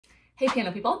Hey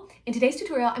piano people, in today's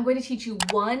tutorial, I'm going to teach you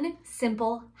one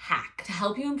simple hack to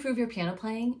help you improve your piano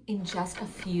playing in just a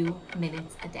few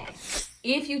minutes a day.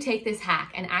 If you take this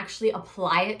hack and actually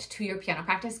apply it to your piano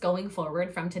practice going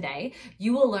forward from today,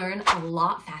 you will learn a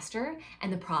lot faster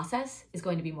and the process is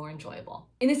going to be more enjoyable.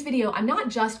 In this video, I'm not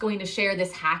just going to share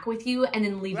this hack with you and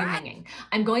then leave you hanging.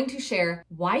 I'm going to share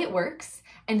why it works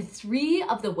and 3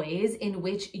 of the ways in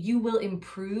which you will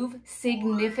improve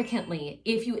significantly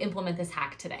if you implement this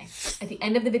hack today. At the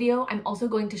end of the video, I'm also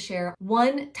going to share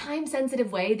one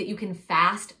time-sensitive way that you can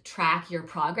fast track your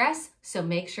progress, so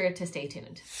make sure to stay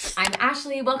tuned. I'm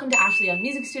Ashley. Welcome to Ashley on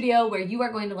Music Studio, where you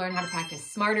are going to learn how to practice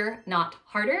smarter, not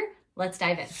harder. Let's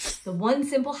dive in. The one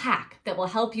simple hack that will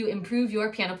help you improve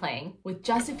your piano playing with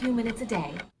just a few minutes a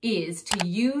day is to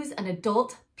use an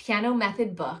adult piano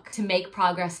method book to make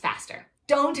progress faster.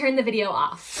 Don't turn the video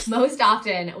off. Most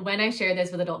often when I share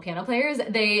this with adult piano players,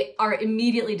 they are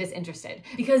immediately disinterested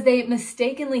because they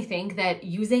mistakenly think that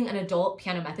using an adult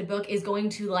piano method book is going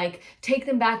to take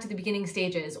them back to the beginning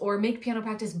stages or make piano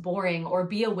practice boring or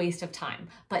be a waste of time.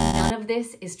 But none of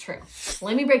this is true.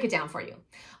 Let me break it down for you.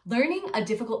 Learning a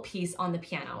difficult piece on the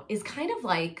piano is kind of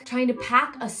like trying to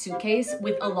pack a suitcase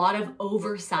with a lot of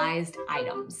oversized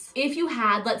items. If you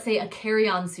had, let's say, a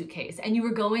carry-on suitcase and you were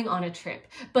going on a trip,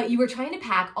 but you were trying to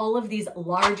pack all of these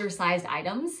larger sized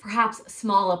items, perhaps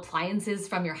small appliances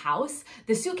from your house,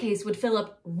 the suitcase would fill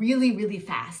up really, really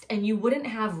fast and you wouldn't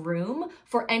have room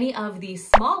for any of these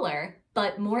smaller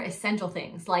but more essential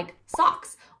things like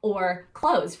socks or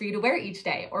clothes for you to wear each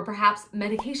day, or perhaps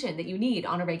medication that you need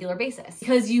on a regular basis,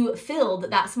 because you filled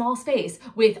that small space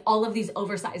with all of these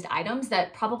oversized items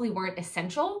that probably weren't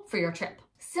essential for your trip.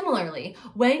 Similarly,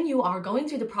 when you are going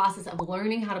through the process of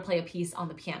learning how to play a piece on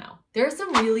the piano, there are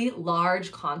some really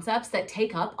large concepts that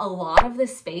take up a lot of the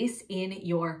space in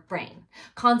your brain.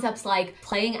 Concepts like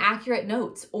playing accurate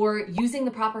notes or using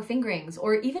the proper fingerings,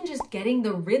 or even just getting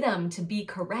the rhythm to be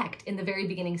correct in the very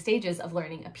beginning stages of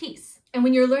learning a piece. And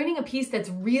when you're learning a piece that's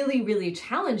really, really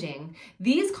challenging,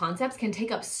 these concepts can take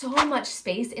up so much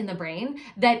space in the brain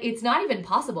that it's not even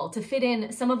possible to fit in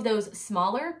some of those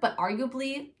smaller, but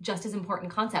arguably just as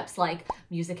important concepts like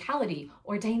musicality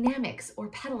or dynamics or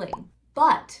pedaling.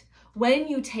 But when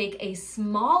you take a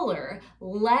smaller,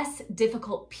 less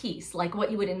difficult piece, like what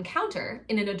you would encounter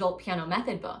in an adult piano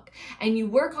method book, and you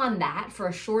work on that for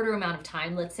a shorter amount of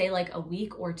time, let's say like a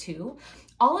week or 2,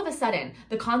 all of a sudden,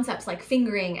 the concepts like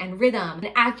fingering and rhythm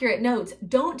and accurate notes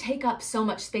don't take up so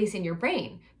much space in your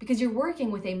brain because you're working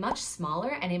with a much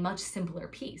smaller and a much simpler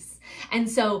piece. And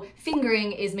so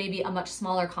fingering is maybe a much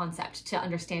smaller concept to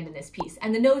understand in this piece.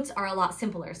 And the notes are a lot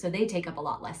simpler, so they take up a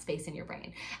lot less space in your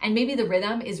brain. And maybe the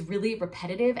rhythm is really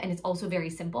repetitive and it's also very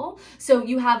simple. So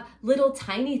you have little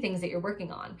tiny things that you're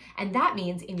working on. And that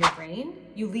means in your brain,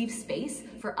 you leave space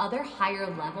for other higher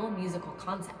level musical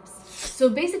concepts. So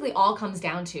basically all comes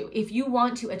down to, if you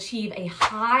want to achieve a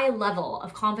high level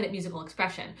of confident musical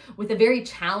expression with a very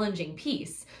challenging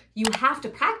piece, you have to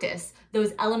practice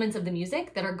those elements of the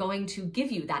music that are going to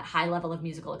give you that high level of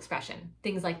musical expression.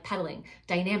 Things like pedaling,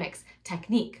 dynamics,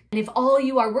 technique. And if all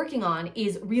you are working on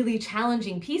is really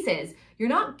challenging pieces, you're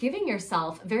not giving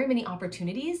yourself very many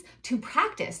opportunities to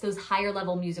practice those higher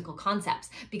level musical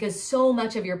concepts because so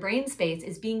much of your brain space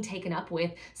is being taken up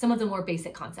with some of the more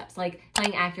basic concepts like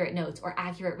playing accurate notes or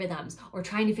accurate rhythms or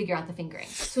trying to figure out the fingering.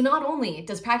 So not only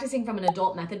does practicing from an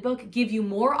adult method book give you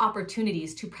more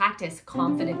opportunities to practice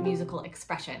confident musical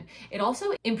expression, it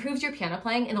also improves your piano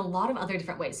playing in a lot of other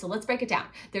different ways. So let's break it down.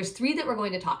 There's 3 that we're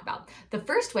going to talk about. The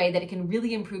first way that it can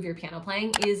really improve your piano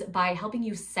playing is by helping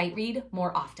you sight read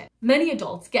more often. Many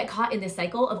adults get caught in this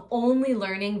cycle of only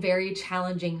learning very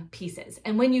challenging pieces.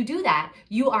 And when you do that,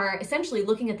 you are essentially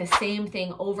looking at the same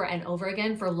thing over and over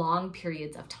again for long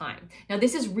periods of time. Now,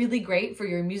 this is really great for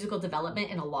your musical development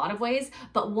in a lot of ways,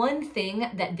 but one thing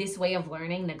that this way of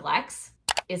learning neglects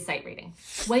is sight reading.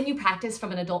 When you practice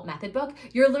from an adult method book,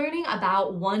 you're learning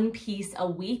about 1 piece a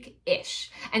week-ish.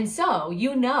 And so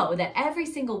you know that every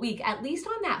single week, at least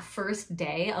on that first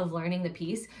day of learning the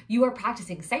piece, you are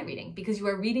practicing sight reading because you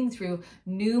are reading through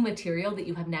new material that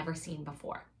you have never seen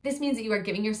before. This means that you are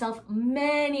giving yourself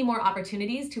many more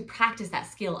opportunities to practice that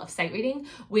skill of sight reading,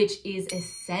 which is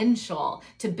essential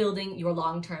to building your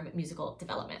long-term musical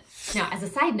development. Now, as a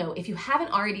side note, if you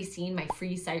haven't already seen my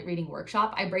free sight reading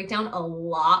workshop, I break down a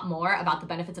lot more about the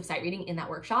benefits of sight reading in that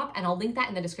workshop, and I'll link that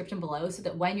in the description below so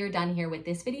that when you're done here with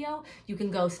this video, you can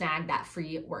go snag that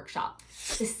free workshop.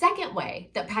 The second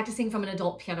way that practicing from an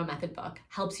adult piano method book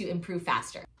helps you improve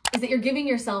faster is that you're giving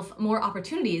yourself more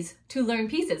opportunities to learn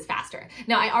pieces faster.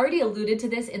 Now, I already alluded to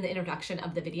this in the introduction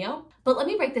of the video, but let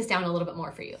me break this down a little bit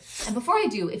more for you. And before I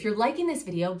do, if you're liking this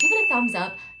video, give it a thumbs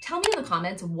up. Tell me in the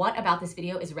comments what about this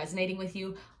video is resonating with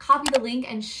you. Copy the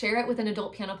link and share it with an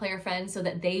adult piano player friend so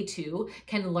that they too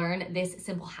can learn this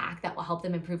simple hack that will help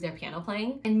them improve their piano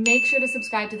playing. And make sure to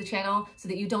subscribe to the channel so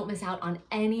that you don't miss out on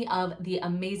any of the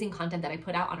amazing content that I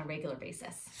put out on a regular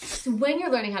basis. So when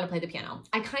you're learning how to play the piano,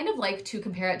 I kind of like to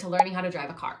compare it to learning how to drive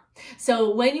a car.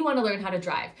 So when you want to learn how to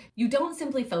drive, you don't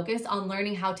simply focus on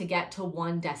learning how to get to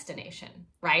one destination,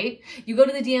 right? You go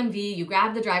to the DMV, you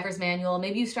grab the driver's manual,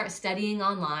 maybe you start studying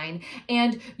online,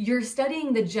 and you're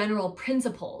studying the general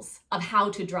principles of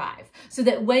how to drive so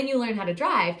that when you learn how to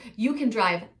drive, you can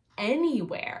drive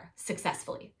anywhere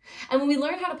successfully. And when we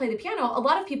learn how to play the piano, a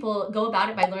lot of people go about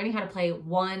it by learning how to play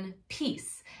one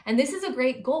piece. And this is a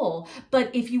great goal, but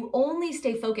if you only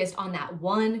stay focused on that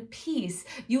one piece,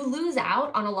 you lose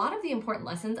out on a lot of the important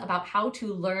lessons about how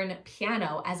to learn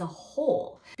piano as a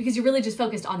whole, because you're really just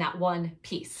focused on that one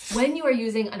piece. When you are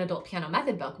using an adult piano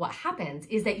method book, what happens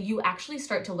is that you actually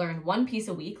start to learn one piece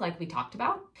a week, like we talked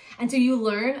about. And so you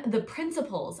learn the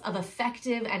principles of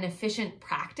effective and efficient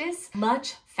practice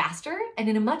much faster and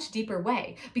in a much deeper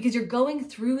way, because you're going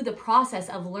through the process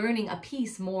of learning a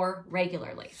piece more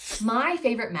regularly. My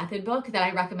favorite method book that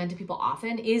I recommend to people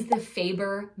often is the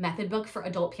Faber method book for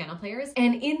adult piano players.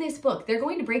 And in this book, they're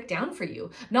going to break down for you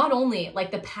not only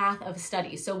like the path of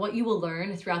study, so what you will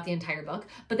learn throughout the entire book,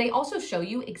 but they also show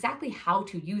you exactly how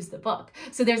to use the book.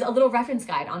 So there's a little reference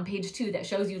guide on page 2 that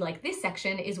shows you like this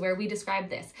section is where we describe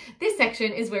this. This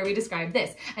section is where we describe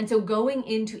this. And so going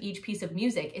into each piece of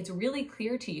music, it's really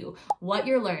clear to you what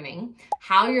you're learning,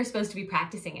 how you're supposed to be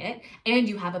practicing it, and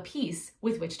you have a piece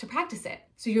with which to practice it.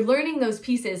 So you're learning those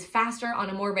pieces faster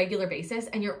on a more regular basis,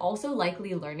 and you're also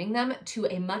likely learning them to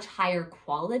a much higher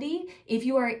quality if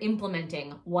you are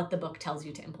implementing what the book tells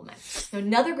you to implement. Now,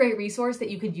 another great resource that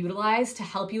you could utilize to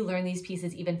help you learn these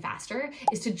pieces even faster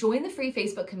is to join the free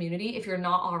Facebook community if you're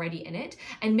not already in it,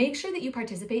 and make sure that you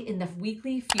participate in the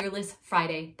weekly Fearless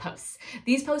Friday posts.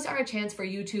 These posts are a chance for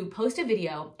you to post a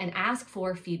video and ask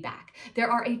for feedback. There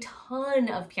are a ton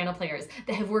of piano players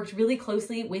that have worked really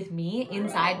closely with me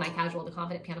inside my Casual to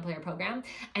Confident Piano Player program,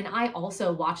 and I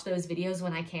also watch those videos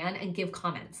when I can and give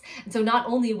comments. And so not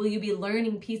only will you be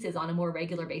learning pieces on a more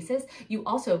regular basis, you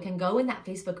also can go in that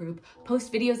Facebook group,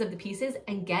 post videos of the pieces,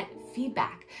 and get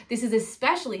feedback. This is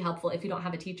especially helpful if you don't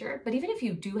have a teacher, but even if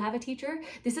you do have a teacher,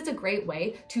 this is a great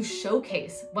way to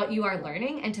showcase what you are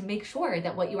learning and to make sure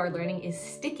that what you are learning is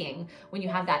sticking when you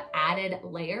have that added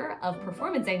layer of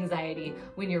performance anxiety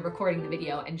when you're recording the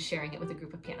video and sharing it with a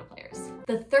group of piano players.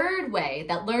 The third way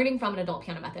that learning from an adult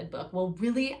piano method book will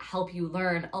really help you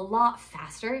learn a lot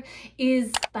faster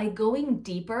is by going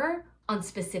deeper on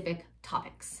specific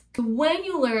topics. When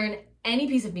you learn any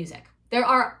piece of music, there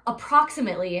are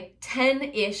approximately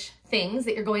 10-ish things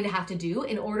that you're going to have to do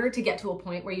in order to get to a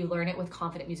point where you learn it with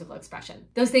confident musical expression.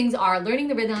 Those things are learning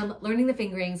the rhythm, learning the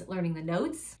fingerings, learning the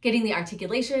notes, getting the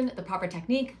articulation, the proper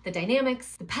technique, the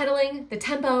dynamics, the pedaling, the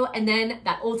tempo, and then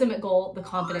that ultimate goal, the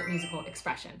confident musical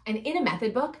expression. And in a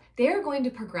method book, they're going to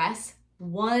progress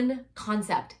one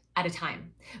concept at a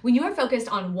time. When you are focused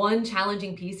on one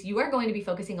challenging piece, you are going to be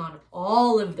focusing on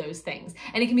all of those things.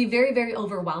 And it can be very, very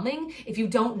overwhelming if you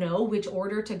don't know which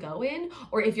order to go in,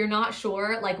 or if you're not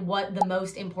sure like what the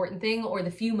most important thing or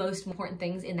the few most important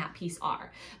things in that piece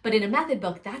are. But in a method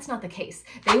book, that's not the case.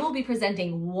 They will be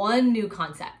presenting one new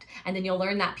concept, and then you'll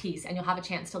learn that piece and you'll have a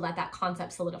chance to let that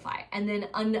concept solidify, and then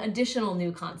an additional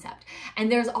new concept. And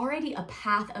there's already a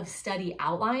path of study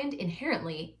outlined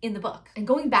inherently in the book. And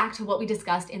going back to what we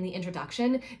discussed in the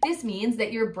introduction, this means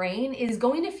that your brain is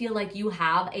going to feel like you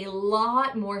have a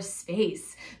lot more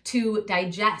space to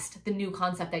digest the new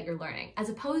concept that you're learning, as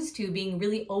opposed to being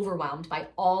really overwhelmed by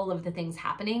all of the things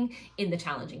happening in the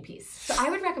challenging piece. So I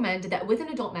would recommend that with an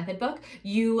adult method book,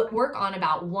 you work on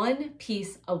about one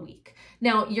piece a week.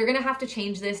 Now, you're gonna have to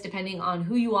change this depending on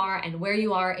who you are and where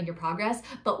you are in your progress,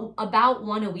 but about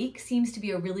one a week seems to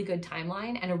be a really good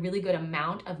timeline and a really good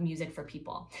amount of music for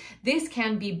people. This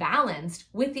can be balanced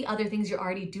with the other things you're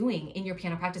already doing in your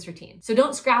piano practice routine. So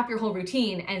don't scrap your whole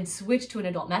routine and switch to an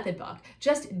adult method book.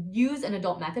 Just use an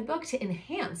adult method book to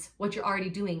enhance what you're already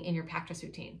doing in your practice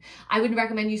routine. I would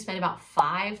recommend you spend about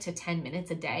 5 to 10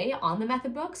 minutes a day on the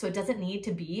method book, so it doesn't need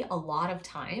to be a lot of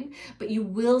time, but you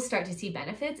will start to see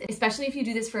benefits, especially if you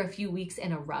do this for a few weeks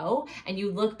in a row and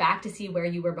you look back to see where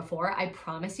you were before. I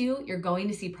promise you, you're going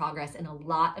to see progress in a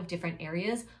lot of different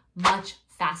areas much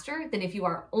faster than if you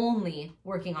are only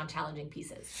working on challenging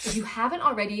pieces. If you haven't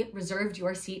already reserved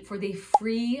your seat for the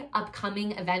free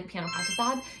upcoming event Piano Practice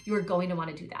Lab, you are going to want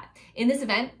to do that. In this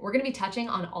event, we're going to be touching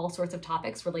on all sorts of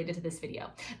topics related to this video.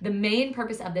 The main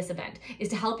purpose of this event is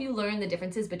to help you learn the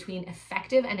differences between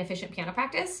effective and efficient piano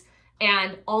practice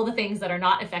and all the things that are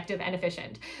not effective and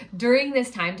efficient. During this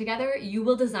time together, you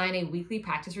will design a weekly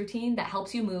practice routine that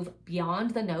helps you move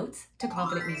beyond the notes to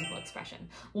confident musical expression.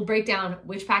 We'll break down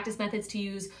which practice methods to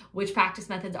use, which practice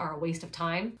methods are a waste of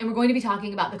time, and we're going to be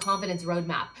talking about the confidence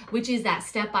roadmap, which is that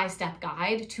step-by-step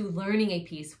guide to learning a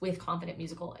piece with confident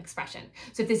musical expression.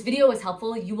 So if this video was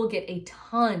helpful, you will get a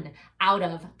ton out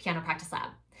of Piano Practice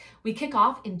Lab. We kick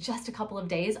off in just a couple of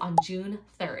days on June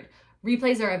 3rd.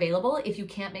 Replays are available if you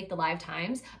can't make the live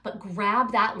times, but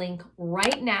grab that link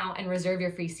right now and reserve your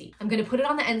free seat. I'm going to put it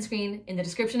on the end screen in the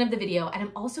description of the video, and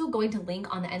I'm also going to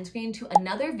link on the end screen to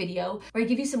another video where I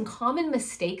give you some common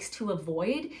mistakes to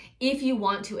avoid if you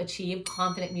want to achieve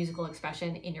confident musical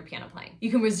expression in your piano playing. You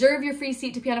can reserve your free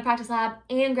seat to Piano Practice Lab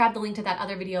and grab the link to that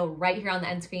other video right here on the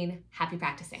end screen. Happy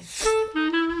practicing.